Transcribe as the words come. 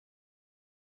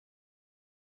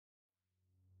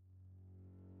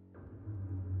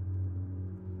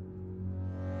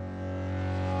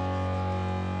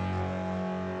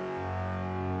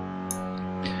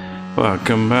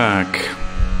Welcome back.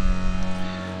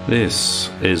 This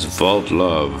is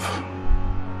vultluv,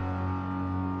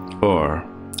 or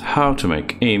how to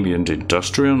make ambient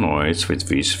industrial noise with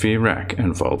VCV rack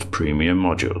and Vult premium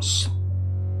modules.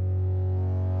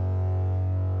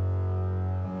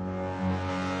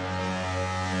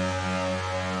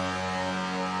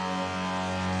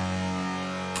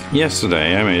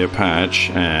 Yesterday I made a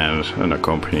patch and an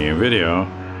accompanying video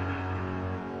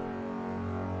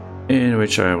in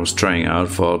which I was trying out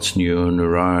Vult's new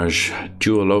Nourage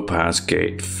dual low pass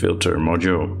gate filter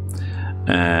module,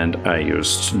 and I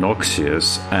used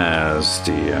Noxious as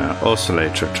the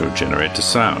oscillator to generate the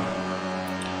sound.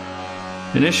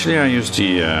 Initially I used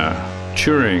the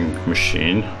Turing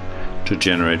machine to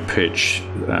generate pitch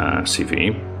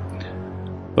CV,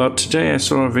 but today I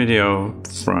saw a video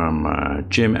from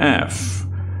Jim F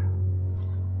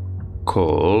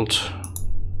called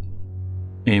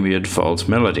Ambient Vult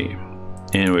Melody,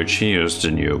 in which he used the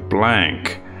new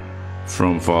blank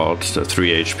from Vult, the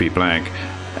 3 HP blank,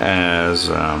 as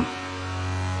a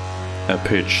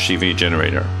pitch CV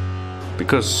generator,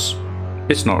 because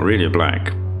it's not really a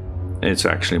blank, it's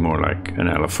actually more like an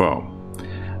LFO,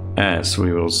 as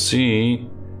we will see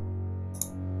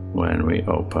when we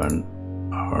open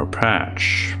our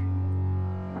patch.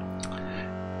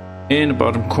 In the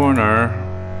bottom corner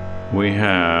we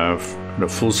have the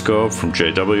full scope from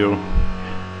JW,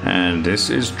 and this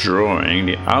is drawing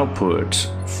the output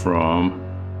from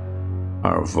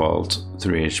our Vult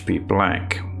 3 HP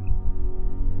blank,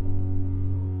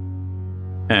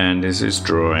 and this is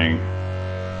drawing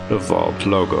the Vult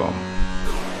logo.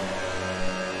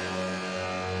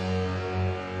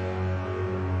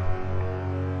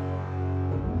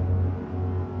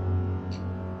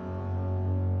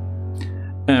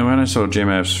 And when I saw Jim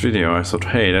F's video, I thought,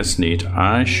 hey, that's neat,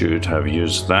 I should have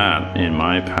used that in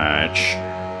my patch,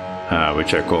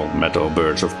 which I called Metal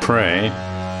Birds of Prey.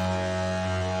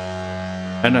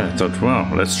 And I thought, well,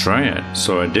 let's try it.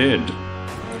 So I did.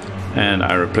 And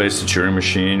I replaced the Turing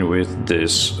machine with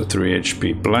this 3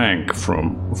 HP blank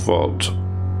from Vult.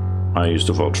 I used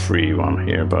the Vult free one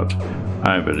here, but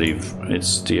I believe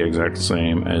it's the exact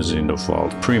same as in the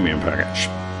Vult premium package.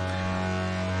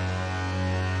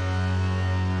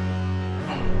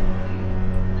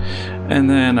 And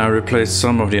then I replaced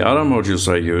some of the other modules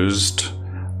I used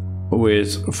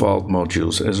with Vult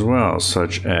modules as well,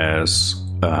 such as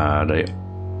the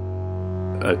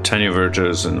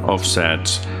attenuators and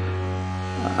offsets.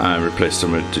 I replaced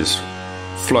them with this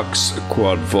Flux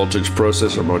quad voltage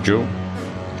processor module,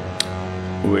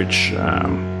 which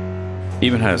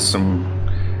even has some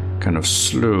kind of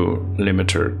slew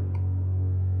limiter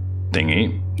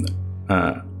thingy.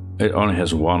 It only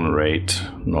has one rate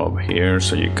knob here,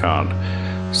 so you can't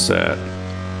set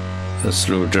the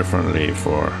slew differently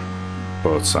for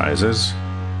both sides,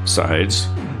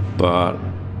 but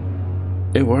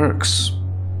it works,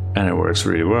 and it works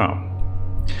really well.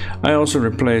 I also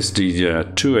replaced the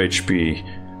 2 HP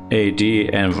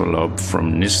AD envelope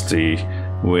from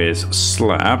NIST with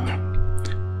SLAP,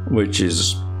 which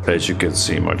is, as you can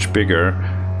see, much bigger,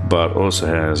 but also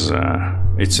has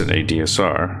it's an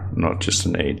ADSR, not just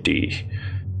an AD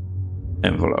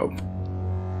envelope,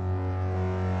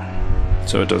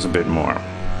 so it does a bit more,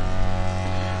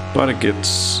 but it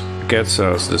gets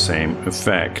us the same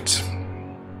effect.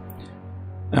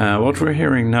 What we're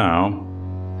hearing now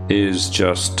is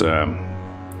just a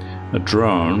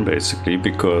drone, basically,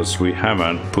 because we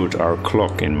haven't put our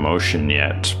clock in motion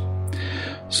yet.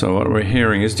 So what we're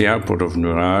hearing is the output of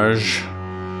Nourage.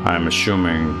 I'm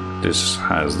assuming this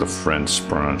has the French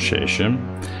pronunciation,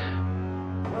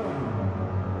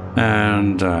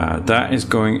 and that is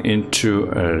going into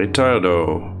a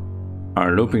retardo,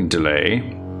 our looping delay,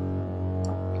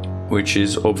 which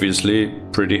is obviously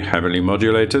pretty heavily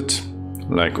modulated,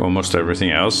 like almost everything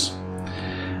else,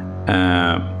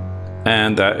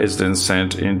 and that is then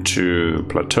sent into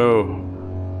plateau,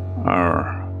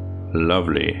 our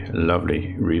lovely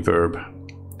reverb,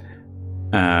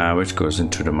 which goes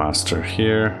into the master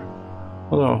here,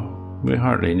 although we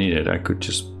hardly need it. I could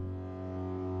just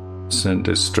send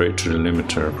this straight to the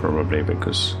limiter probably,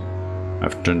 because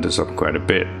I've turned this up quite a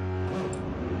bit,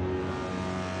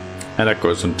 and that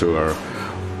goes into our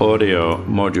audio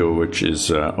module, which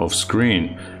is off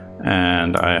screen.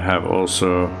 And I have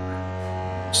also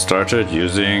started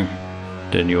using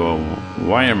the new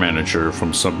wire manager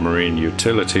from Submarine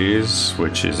Utilities,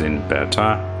 which is in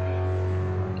beta,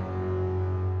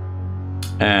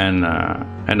 and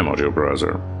a module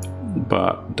browser,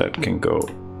 but that can go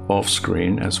off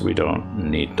screen as we don't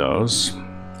need those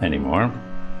anymore.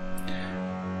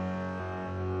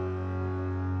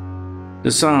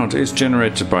 The sound is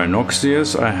generated by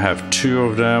Noxious. I have two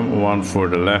of them, one for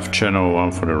the left channel,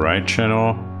 one for the right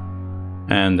channel.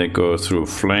 And they go through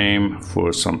Flame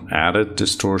for some added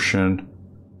distortion.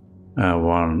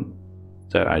 One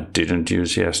that I didn't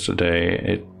use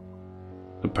yesterday.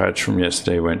 The patch from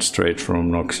yesterday went straight from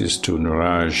Noxious to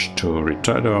Nuage to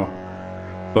Retardo.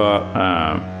 But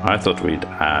I thought we'd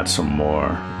add some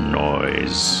more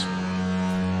noise.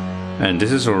 And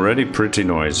this is already pretty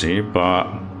noisy, but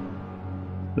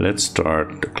let's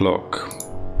start the clock.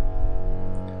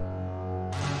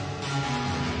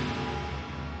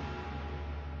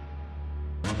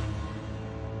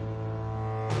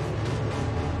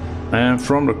 And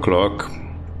from the clock,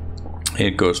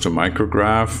 it goes to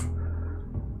micrograph,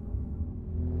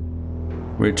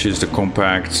 which is the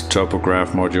compact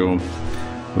topograph module,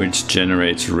 which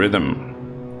generates rhythm.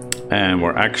 And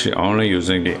we're actually only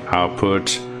using the output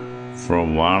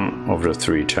from one of the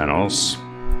three channels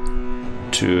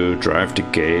to drive the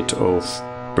gate of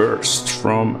burst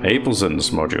from Abelson's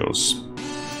modules,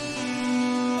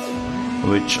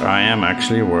 which I am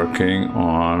actually working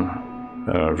on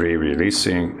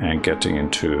re-releasing and getting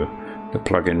into the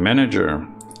plugin manager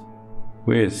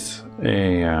with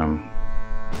a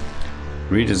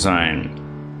redesign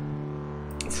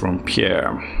from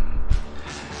Pierre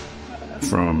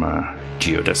from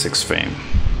Geodesics fame.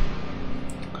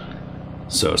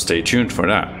 So stay tuned for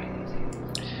that.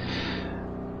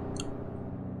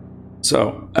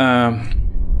 So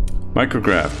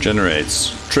micrograph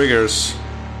generates triggers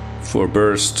for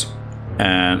burst,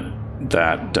 and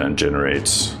that then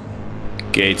generates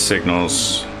gate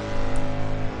signals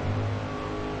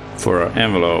for our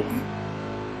envelope,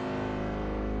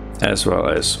 as well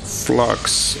as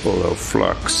flux, although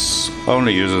flux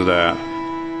only uses that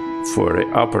for the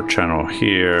upper channel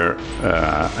here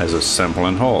as a sample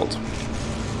and hold,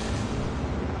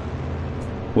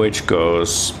 which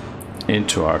goes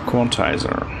into our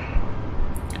quantizer.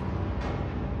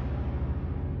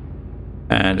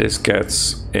 And this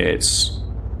gets its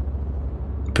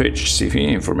pitch CV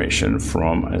information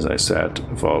from, as I said,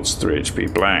 volts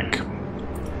 3HP blank.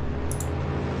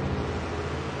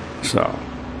 So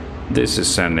this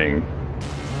is sending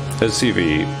a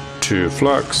CV to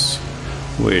flux,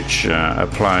 which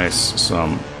applies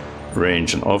some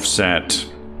range and offset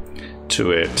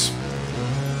to it.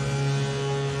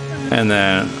 And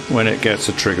then when it gets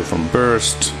a trigger from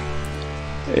burst,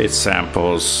 it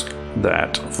samples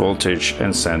that voltage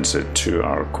and sends it to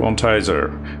our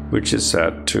quantizer, which is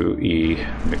set to E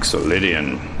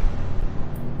mixolydian.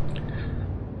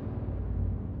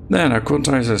 Then our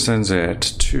quantizer sends it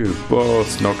to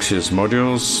both Noxious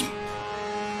modules,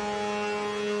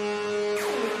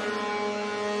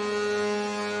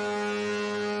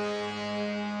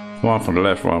 one for the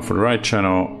left, one for the right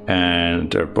channel, and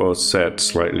they're both set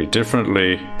slightly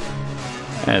differently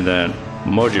and then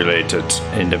modulated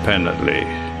independently.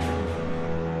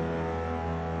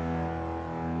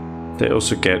 They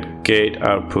also get gate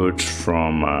output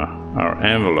from our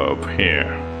envelope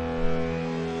here.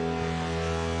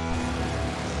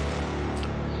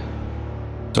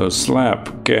 So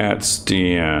Slap gets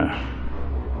the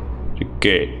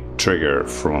gate trigger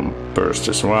from burst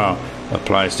as well,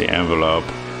 applies the envelope,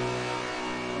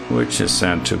 which is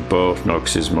sent to both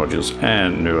Noxious modules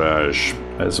and Nuage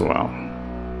as well.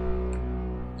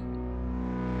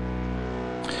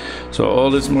 So all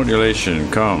this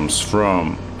modulation comes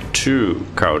from two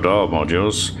caudal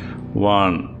modules,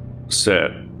 one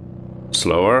set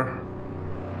slower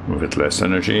with less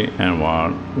energy and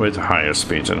one with higher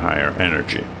speeds and higher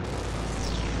energy.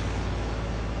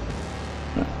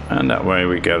 And that way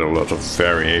we get a lot of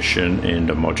variation in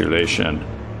the modulation.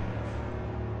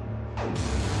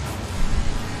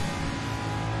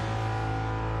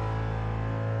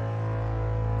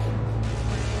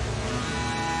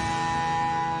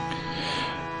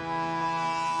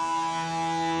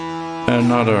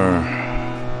 Another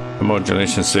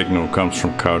modulation signal comes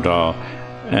from caudal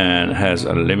and has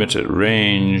a limited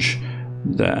range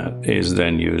that is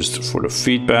then used for the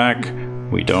feedback.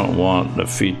 We don't want the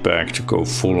feedback to go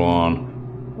full on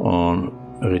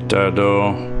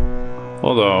retardo,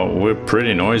 although we're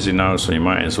pretty noisy now, so you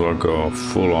might as well go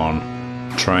full on,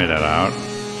 try that out.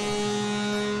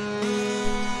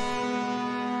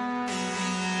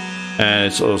 And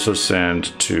it's also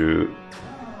sent to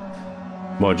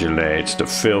modulate the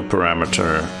fill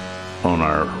parameter on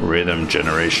our rhythm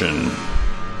generation.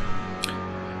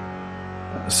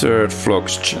 Third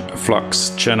flux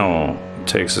channel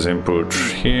takes as input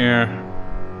here.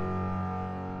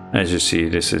 As you see,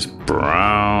 this is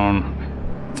brown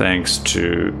thanks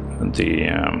to the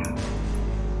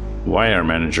wire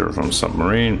manager from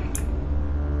Submarine.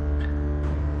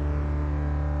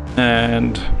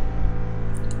 And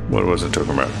what was I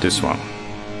talking about? This one.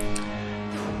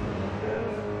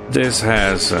 This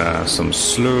has some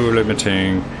slew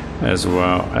limiting as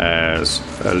well as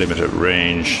a limited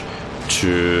range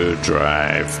to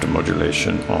drive the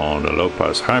modulation on the low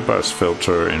pass high pass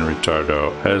filter in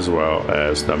retardo, as well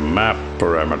as the map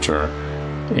parameter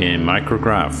in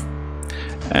micrograph.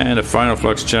 And the final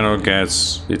flux channel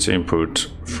gets its input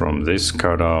from this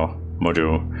caudal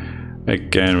module,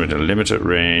 again with a limited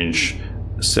range,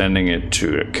 sending it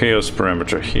to a chaos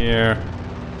parameter here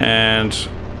and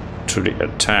to the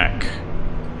attack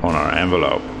on our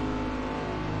envelope.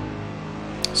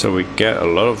 So we get a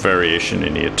lot of variation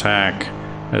in the attack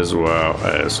as well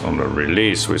as on the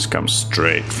release, which comes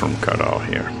straight from caudal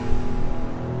here.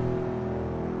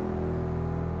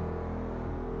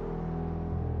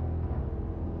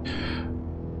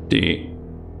 The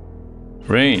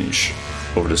range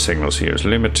of the signals here is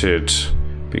limited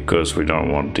because we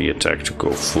don't want the attack to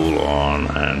go full on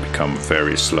and become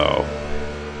very slow.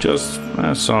 Just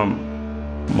some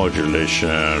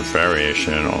modulation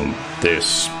variation on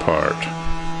this part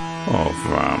of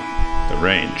the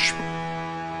range.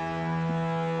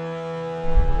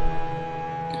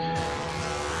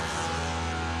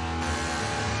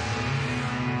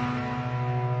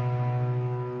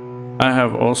 I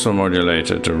have also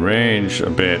modulated the range a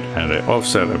bit and the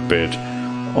offset a bit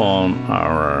on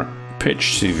our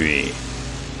pitch CV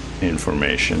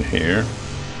information here.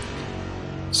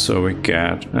 So we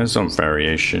get some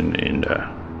variation in the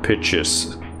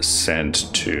pitches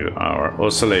sent to our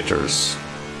oscillators.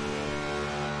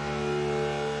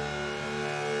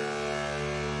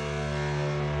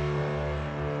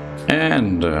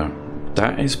 And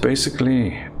that is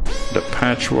basically the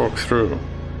patch walkthrough.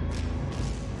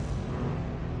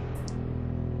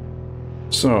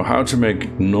 So how to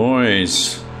make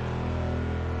noise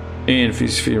in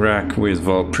VCV Rack with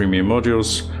Vult Premium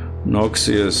modules.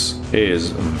 Noxious is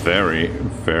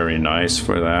very nice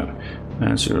for that.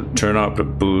 And so turn up the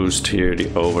boost here,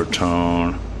 the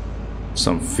overtone,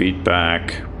 some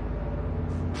feedback,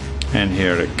 and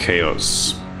here the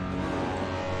chaos.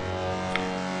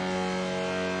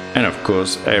 And of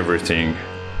course everything,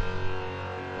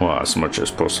 well, as much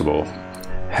as possible,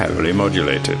 heavily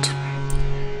modulated.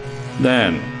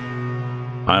 Then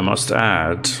I must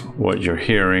add, what you're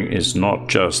hearing is not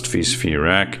just VCV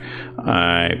Rack.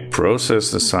 I process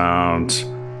the sound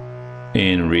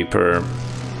in Reaper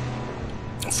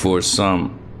for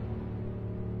some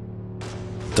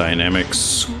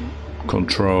dynamics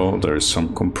control. There's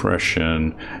some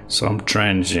compression, some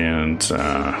transient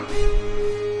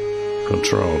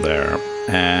control there,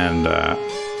 and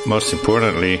most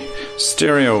importantly,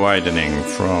 stereo widening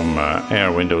from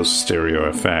Air Windows Stereo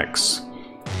Effects.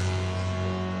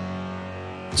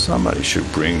 Somebody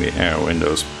should bring the Air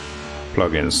Windows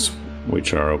plugins,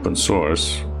 which are open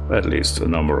source, at least a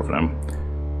number of them,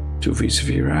 to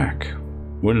VCV Rack.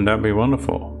 Wouldn't that be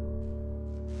wonderful?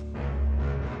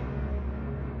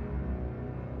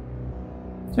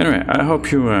 Anyway, I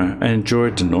hope you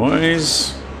enjoyed the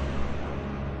noise.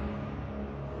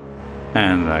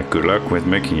 And good luck with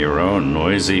making your own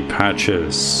noisy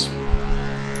patches.